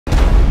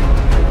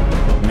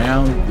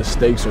now the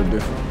stakes are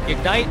different.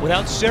 Ignite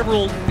without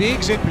several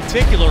bigs in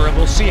particular, and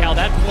we'll see how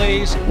that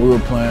plays. We were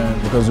playing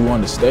because we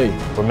wanted to stay.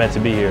 We're meant to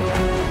be here.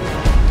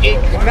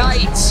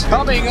 Ignite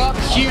coming up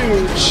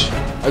huge.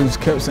 I just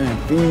kept saying,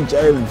 feed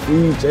Jalen,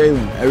 feed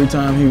Jalen. Every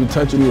time he would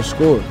touch it, he would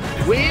score.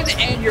 Win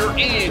and you're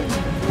in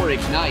for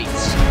Ignite.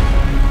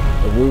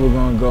 If we were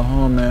going to go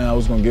home, man, I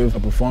was going to give a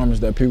performance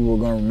that people were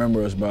going to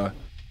remember us by.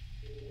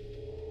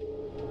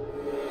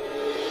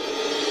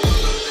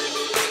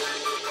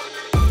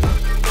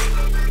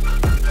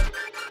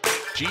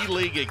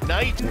 G-League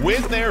Ignite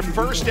win their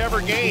first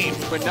ever game.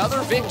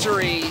 Another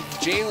victory.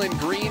 Jalen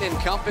Green and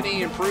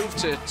company improved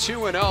to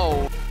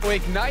 2-0.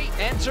 Ignite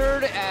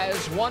entered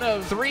as one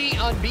of 3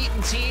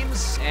 unbeaten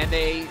teams, and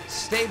they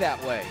stay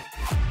that way.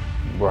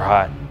 We're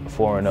hot,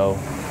 4-0.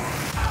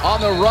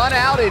 On the run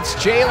out, it's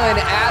Jalen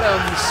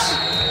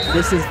Adams.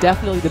 This is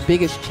definitely the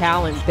biggest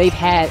challenge they've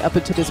had up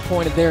until this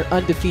point of their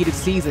undefeated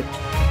season.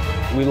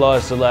 We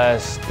lost the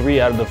last 3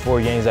 out of the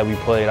 4 games that we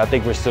played. I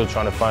think we're still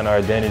trying to find our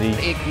identity.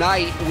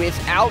 Ignite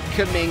without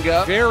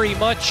Kuminga. Very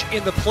much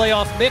in the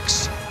playoff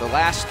mix. The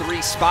last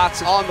 3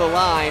 spots on the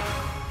line.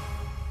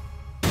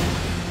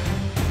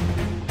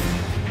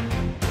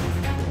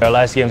 Our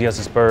last game against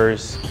the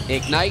Spurs.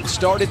 Ignite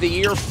started the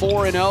year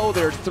 4-0.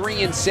 They're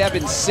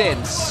 3-7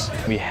 since.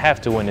 We have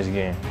to win this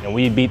game. And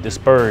we beat the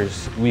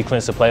Spurs. We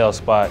clinched the playoff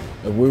spot.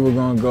 If we were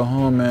going to go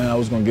home, man, I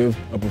was going to give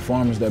a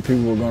performance that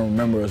people were going to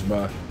remember us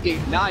by.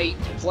 Ignite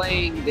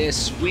playing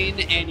this win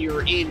and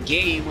you're in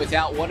game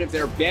without one of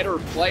their better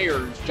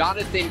players.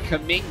 Jonathan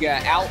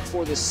Kuminga out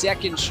for the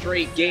 2nd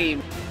straight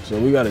game. So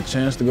we got a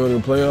chance to go to the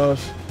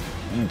playoffs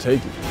and take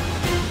it.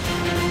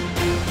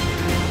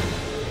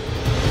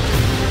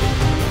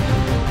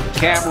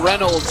 Cam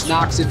Reynolds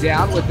knocks it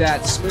down with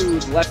that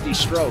smooth lefty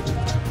stroke.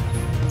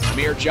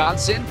 Amir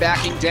Johnson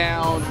backing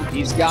down.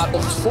 He's got the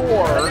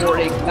 4 for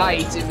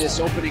Ignite in this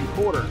opening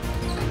quarter.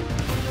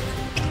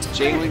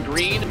 Jalen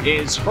Green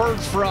is heard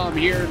from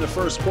here in the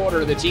first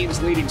quarter, the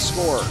team's leading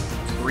scorer.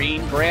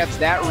 Green grabs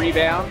that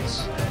rebound.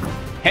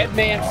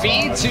 Headman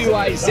feed to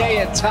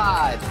Isaiah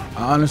Todd.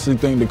 I honestly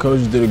think the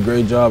coaches did a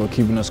great job of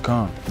keeping us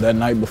calm. That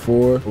night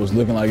before, it was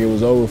looking like it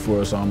was over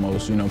for us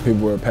almost. You know, people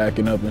were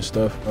packing up and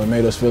stuff. It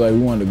made us feel like we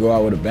wanted to go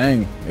out with a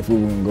bang if we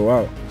were going to go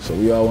out. So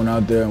we all went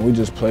out there and we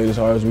just played as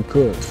hard as we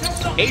could.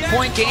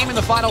 8-point game in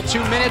the final 2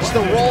 minutes.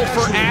 The roll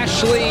for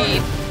Ashley.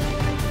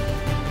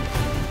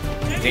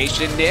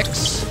 Daishen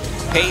Nix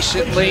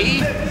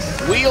patiently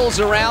wheels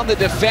around the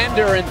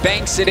defender and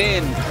banks it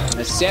in.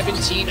 A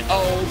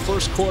 17-0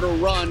 first quarter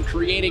run,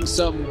 creating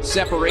some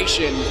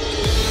separation.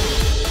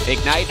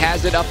 Ignite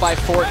has it up by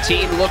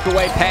 14, look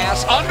away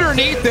pass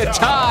underneath the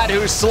Todd,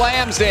 who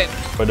slams it.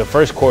 For the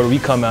first quarter, we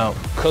come out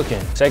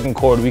cooking. Second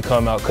quarter, we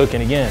come out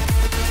cooking again.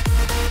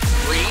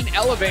 Green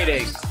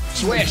elevating,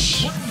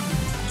 swish.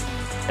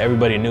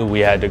 Everybody knew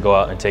we had to go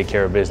out and take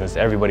care of business.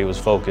 Everybody was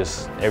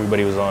focused.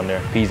 Everybody was on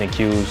their P's and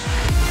Q's.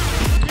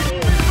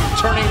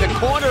 Turning the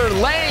corner,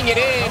 laying it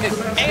in,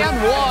 and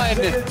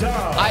 1.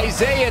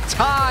 Isaiah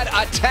Todd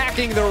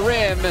attacking the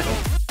rim.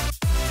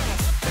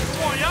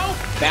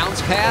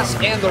 Bounce pass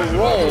and the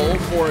roll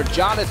for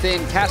Jonathan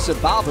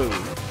Kasababu.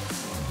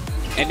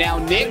 And now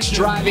Nix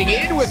driving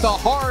in with a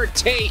hard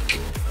take.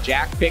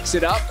 Jack picks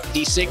it up.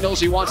 He signals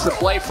he wants to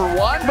play for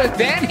 1, but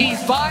then he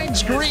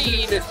finds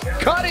Green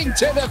cutting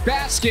to the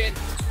basket.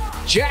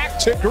 Jack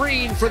to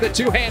Green for the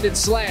 2-handed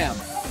slam.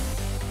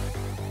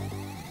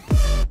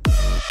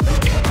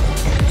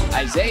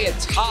 Isaiah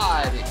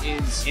Todd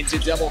is into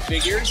double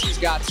figures. He's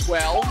got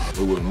 12.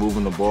 We were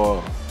moving the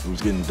ball. We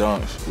was getting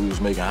dunks. We was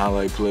making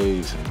highlight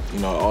plays. And, you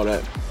know, all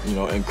that, you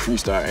know,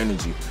 increased our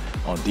energy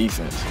on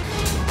defense.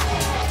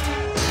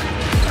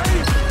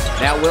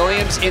 Now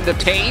Williams in the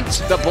paint.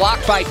 The block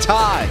by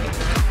Todd.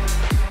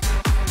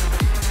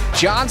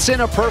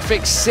 Johnson a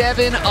perfect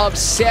 7 of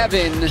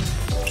 7.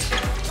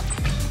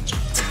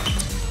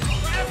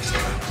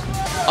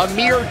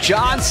 Amir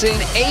Johnson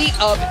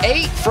 8 of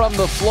 8 from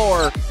the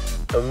floor.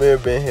 Amir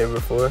been here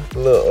before, a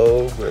little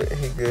old, but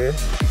he good.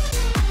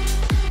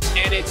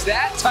 And it's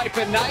that type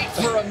of night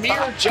for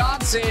Amir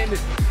Johnson.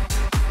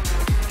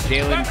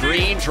 Jalen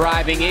Green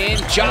driving in.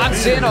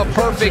 Johnson a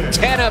perfect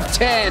 10 of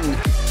 10.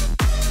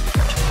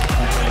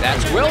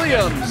 That's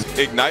Williams.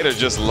 Ignite are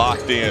just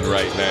locked in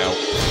right now.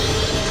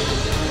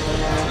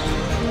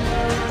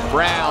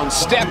 Brown,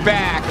 step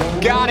back,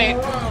 got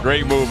it.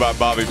 Great move by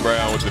Bobby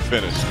Brown with the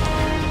finish.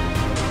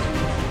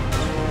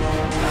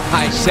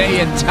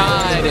 Isaiah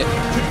Todd.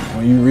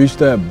 When you reach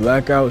that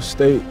blackout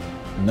state,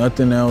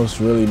 nothing else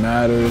really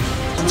matters.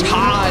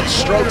 Todd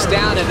strokes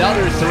down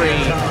another 3.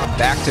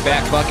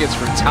 Back-to-back buckets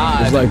for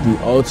Todd. It's like the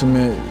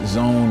ultimate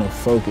zone of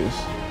focus,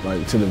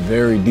 like to the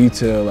very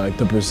detail, like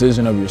the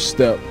precision of your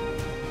step,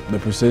 the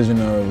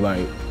precision of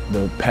like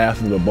the path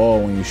of the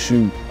ball when you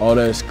shoot. All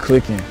that's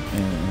clicking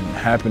and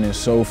happening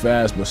so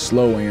fast but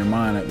slow in your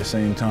mind at the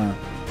same time.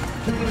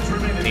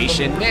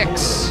 Daishen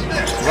Nix,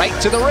 right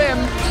to the rim.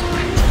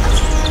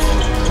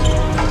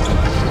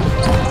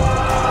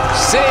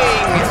 Sing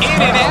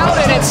in and out,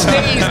 and it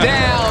stays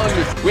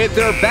down with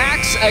their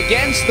backs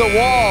against the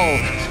wall.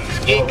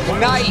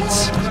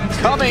 Ignite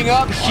coming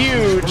up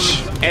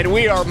huge, and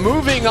we are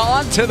moving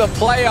on to the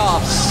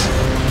playoffs.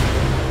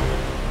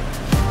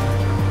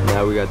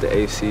 Now we got the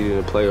 8th seed in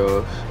the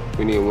playoffs.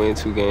 We need to win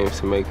 2 games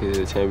to make it to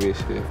the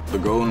championship. The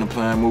goal and the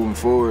plan moving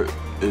forward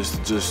is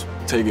to just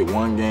take it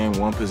one game,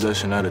 one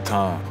possession at a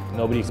time.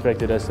 Nobody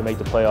expected us to make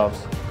the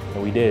playoffs,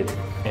 and we did.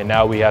 And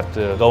now we have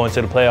to go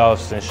into the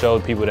playoffs and show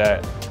people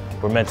that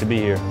we're meant to be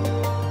here.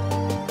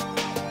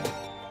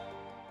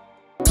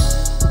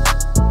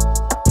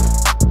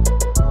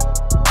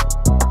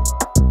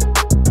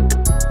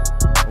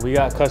 We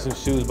got custom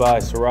shoes by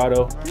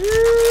Serato.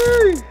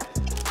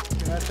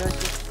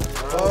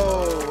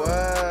 Oh,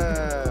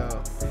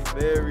 wow.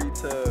 Very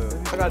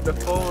tough. I got the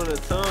 4 on the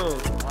tongue.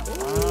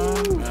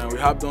 Man, we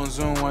hopped on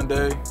Zoom one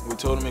day. We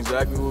told him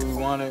exactly what we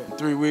wanted. In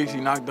 3 weeks, he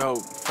knocked out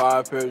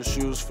 5 pairs of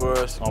shoes for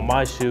us. On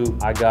my shoe,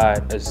 I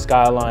got a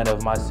skyline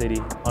of my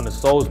city. On the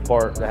soles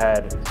part, I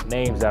had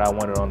names that I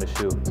wanted on the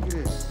shoe. Look at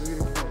this.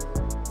 Look at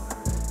this.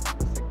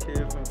 It's a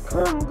kid from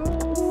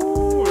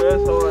Congo.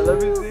 That's hard.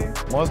 Let me see.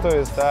 Most of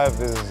the stuff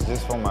is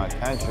just from my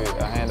country.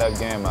 I end up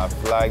getting my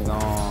flag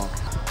on.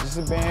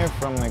 Just being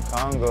from the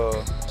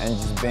Congo and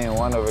just being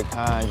one of a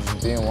kind,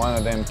 just being one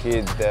of them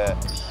kids that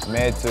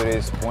made to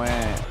this point.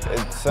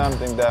 It's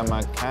something that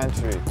my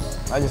country,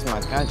 not just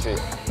my country,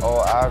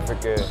 all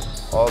Africa,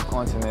 all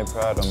continent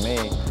proud of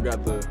me. We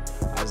got the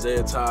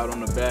Isaiah Todd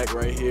on the back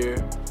right here,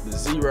 the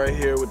Z right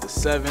here with the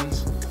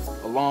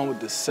 7s, along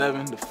with the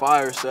 7, the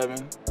fire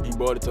 7. He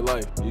brought it to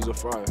life. He's a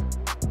fire.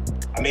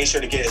 I made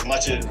sure to get as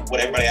much of what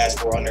everybody asked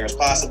for on there as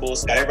possible.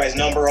 Got everybody's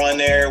number on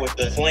there with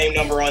the flame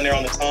number on there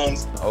on the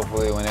tongues.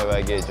 Hopefully whenever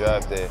I get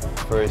drafted,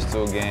 first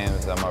 2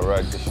 games, I'ma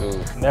rock the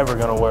shoes. Never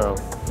gonna wear them.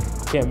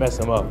 Can't mess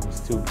them up.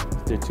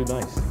 They're too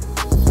nice.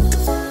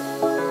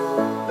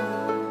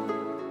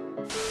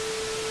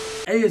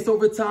 Hey, it's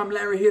Overtime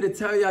Larry here to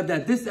tell y'all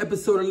that this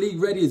episode of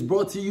League Ready is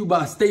brought to you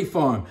by State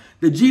Farm.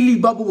 The G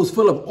League bubble was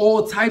full of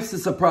all types of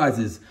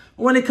surprises.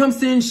 When it comes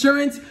to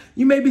insurance,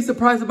 you may be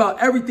surprised about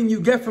everything you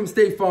get from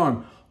State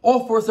Farm,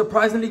 all for a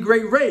surprisingly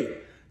great rate.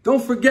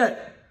 Don't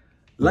forget,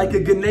 like a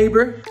good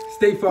neighbor,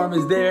 State Farm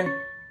is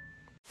there.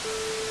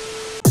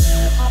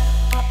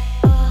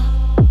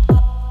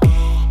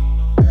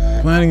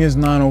 Playing against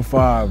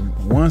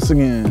 905, once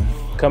again.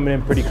 Coming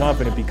in pretty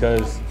confident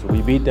because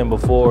we beat them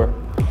before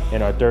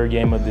in our 3rd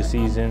game of the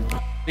season.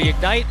 The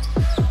Ignite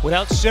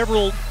without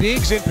several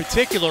bigs in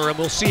particular, and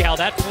we'll see how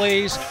that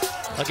plays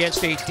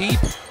against a deep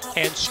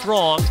and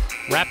strong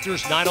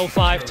Raptors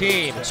 905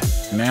 team.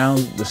 Now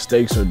the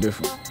stakes are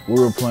different.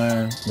 We were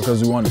playing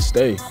because we wanted to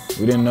stay.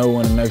 We didn't know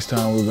when the next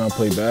time we were gonna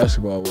play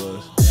basketball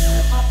was.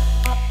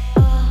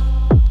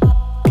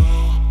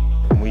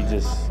 We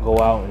just go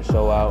out and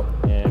show out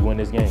and win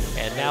this game.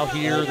 And now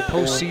here, the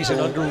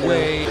postseason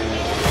underway.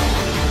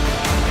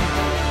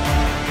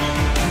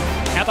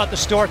 How about the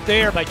start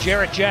there by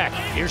Jarrett Jack?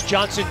 Here's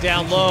Johnson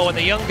down low, and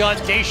the young gun,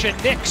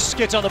 Daishen Nix,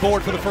 gets on the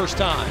board for the first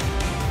time.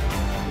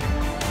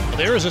 Well,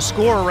 there is a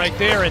scorer right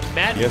there, and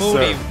Matt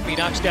Mooney, he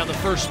knocks down the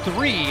first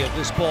 3 of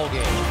this ball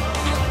game.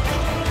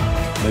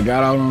 They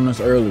got out on us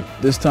early.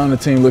 This time the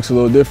team looks a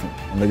little different.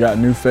 And they got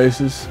new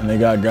faces, and they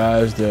got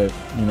guys that,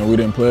 we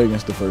didn't play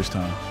against the first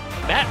time.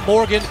 Matt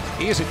Morgan,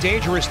 he is a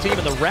dangerous team,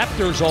 and the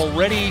Raptors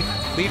already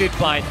lead it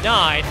by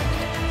 9.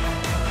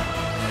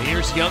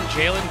 Here's young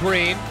Jalen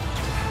Green,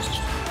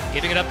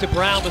 giving it up to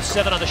Brown with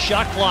 7 on the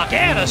shot clock,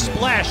 and a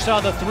splash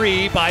on the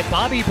 3 by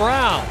Bobby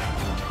Brown.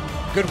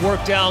 Good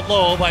work down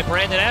low by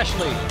Brandon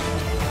Ashley.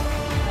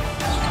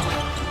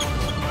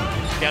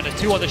 Down to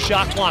 2 on the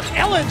shot clock.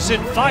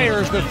 Ellenson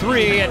fires the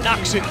 3 and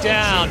knocks it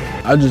down.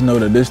 I just know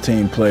that this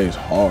team plays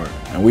hard,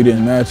 and we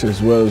didn't match it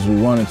as well as we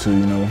wanted to,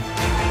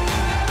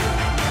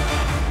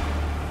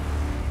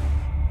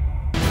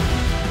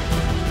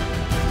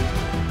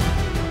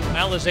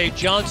 Alize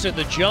Johnson,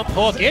 the jump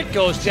hook, it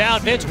goes down.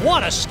 Vince,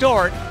 what a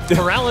start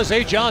for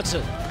Alize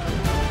Johnson.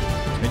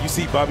 And you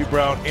see Bobby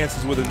Brown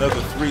answers with another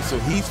 3, so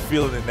he's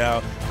feeling it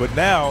now. But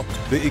now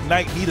the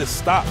Ignite need a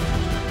stop.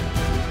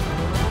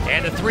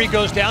 And the 3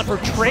 goes down for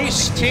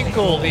Trace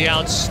Tinkle, the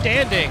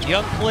outstanding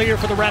young player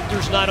for the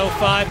Raptors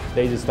 905.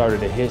 They just started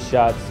to hit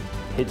shots,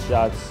 and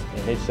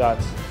hit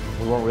shots.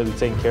 We weren't really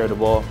taking care of the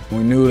ball. We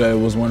knew that it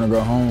was when to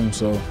go home,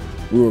 so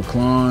we were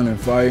clawing and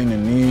fighting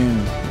and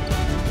kneeing.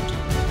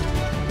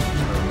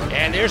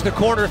 And there's the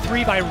corner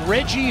 3 by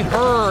Reggie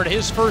Hurd,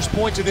 his first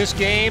points of this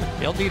game.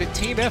 They'll need a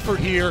team effort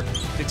here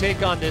to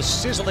take on this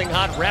sizzling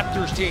hot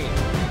Raptors team.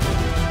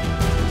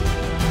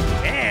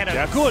 And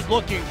a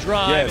good-looking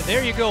drive. Yes. And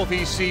there you go,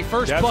 VC.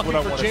 First bucket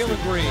for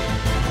Jalen Green.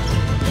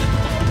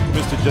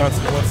 Mr.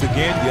 Johnson once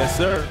again, yes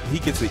sir. He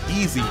gets an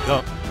easy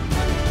dunk.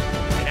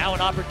 And now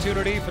an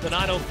opportunity for the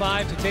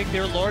 905 to take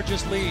their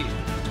largest lead.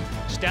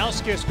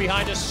 Stauskas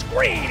behind a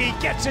screen. He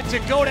gets it to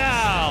go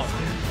down.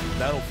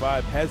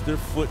 905 has their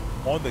foot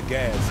on the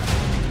gas.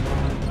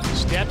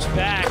 Steps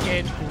back,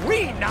 and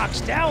Green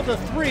knocks down the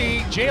 3.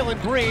 Jalen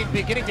Green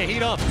beginning to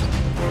heat up.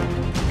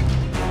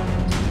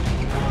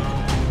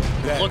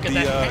 Look at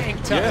that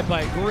hang time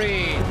by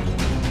Green.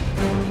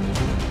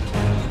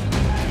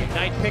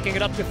 Ignite picking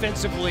it up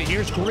defensively.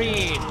 Here's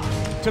Green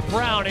to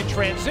Brown in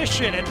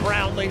transition, and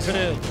Brown lays it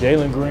in.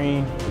 Jalen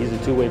Green, he's a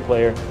two-way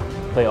player.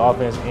 Play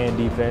offense and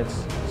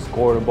defense.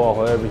 Score the ball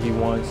however he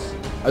wants.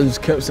 I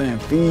just kept saying,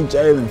 feed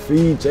Jalen,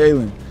 feed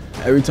Jalen.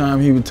 Every time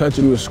he would touch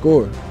it, he would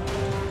score.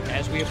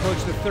 As we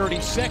approach the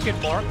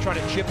 30-second mark, trying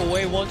to chip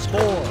away once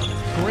more.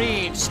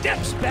 Green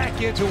steps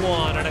back into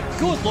one, and a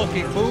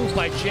good-looking move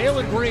by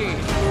Jalen Green.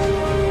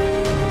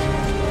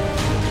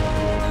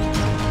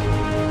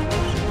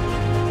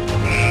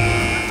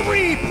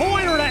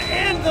 Three-pointer to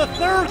end the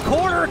third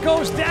quarter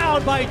goes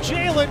down by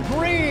Jalen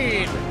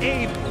Green.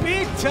 A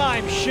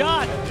big-time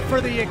shot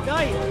for the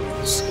Ignite.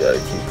 Just gotta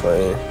keep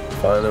playing,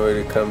 find a way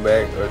to come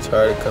back, or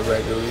try to come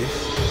back at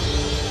least.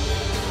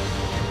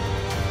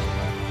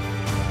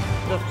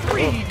 The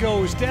three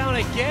goes down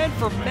again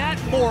for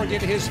Matt Morgan,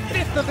 his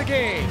 5th of the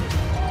game.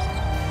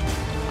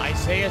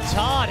 Isaiah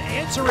Todd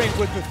answering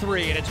with the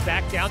 3, and it's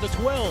back down to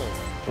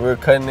 12. We're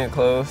cutting it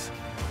close.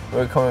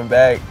 We're coming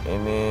back,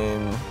 and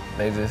then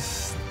they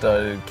just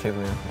started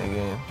killing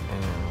again,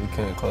 and we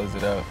couldn't close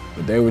it out.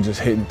 But they were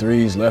just hitting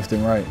threes left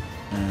and right,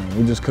 and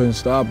we just couldn't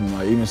stop them.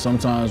 Like, even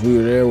sometimes we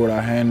were there with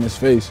our hand in his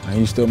face, and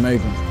he still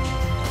make them.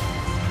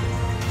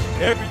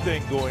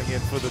 Everything going in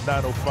for the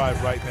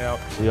 905 right now.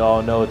 We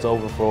all know it's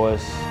over for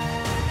us.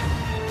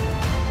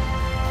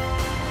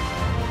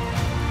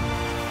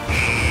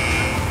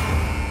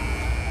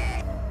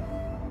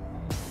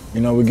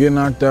 You know, we get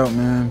knocked out,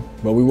 man,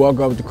 but we walk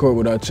off the court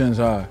with our chins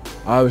high.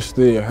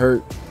 Obviously, it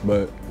hurt,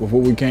 but with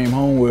what we came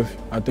home with,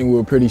 I think we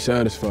were pretty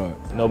satisfied.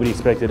 Nobody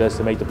expected us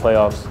to make the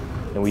playoffs,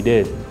 and we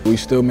did. We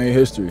still made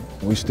history.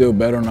 We still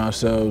bet on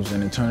ourselves,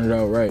 and it turned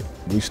out right.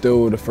 We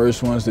still were the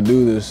first ones to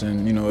do this,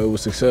 and, you know, it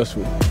was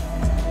successful.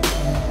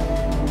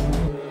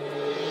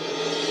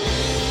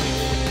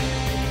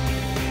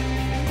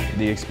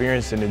 The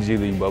experience in the G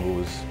League bubble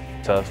was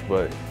tough,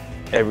 but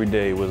every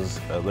day was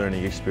a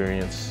learning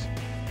experience.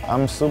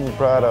 I'm super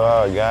proud of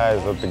our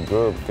guys of the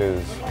group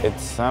because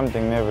it's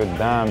something never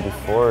done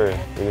before.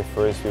 We're the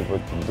first people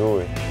to do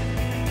it.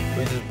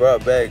 We just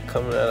brought back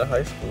coming out of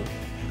high school.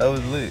 That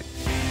was lit.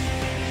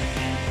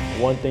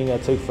 One thing I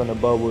took from the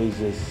bubble is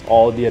just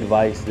all the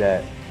advice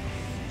that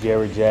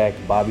Jared Jack,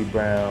 Bobby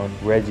Brown,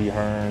 Reggie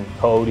Hearn,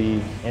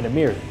 Cody, and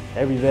Amir,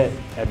 every vet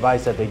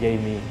advice that they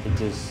gave me, it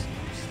just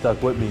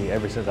stuck with me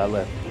ever since I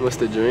left. What's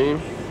the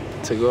dream?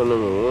 To go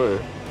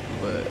 #1,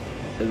 but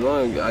as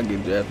long as I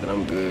get drafted,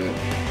 I'm good.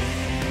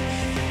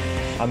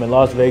 I'm in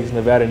Las Vegas,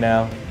 Nevada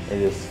now, and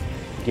just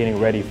getting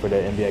ready for the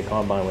NBA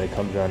Combine when it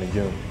comes around in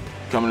June.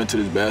 Coming into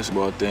this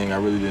basketball thing, I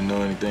really didn't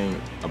know anything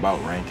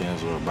about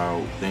rankings or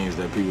about things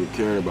that people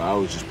cared about. I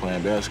was just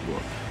playing basketball.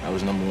 I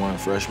was #1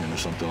 freshman or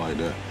something like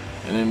that.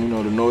 And then, you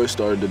know, the noise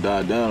started to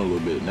die down a little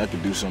bit, and that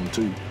could do something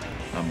too.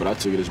 But I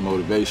took it as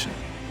motivation.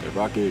 If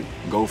I could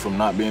go from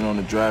not being on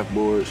the draft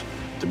boards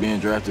to being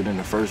drafted in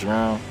the first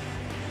round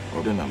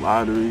or in the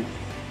lottery,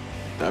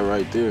 that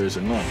right there is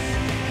enough.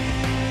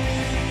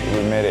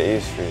 We made a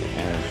history,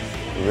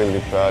 and really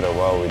proud of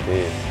what we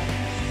did.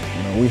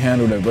 You know, we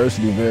handled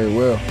adversity very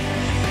well,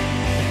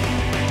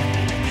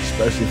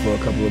 especially for a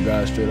couple of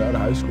guys straight out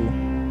of high school.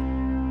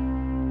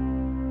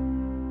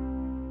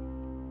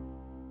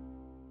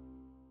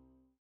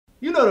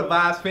 You know the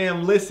vibes,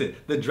 fam. Listen,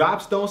 the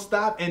drops don't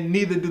stop and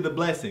neither do the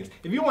blessings.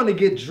 If you want to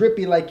get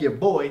drippy like your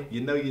boy,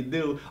 you know you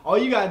do, all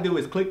you gotta do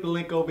is click the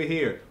link over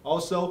here.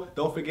 Also,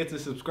 don't forget to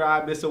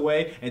subscribe this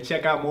away and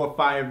check out more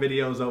fire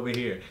videos over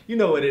here. You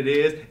know what it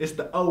is. It's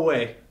the O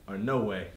way or no way.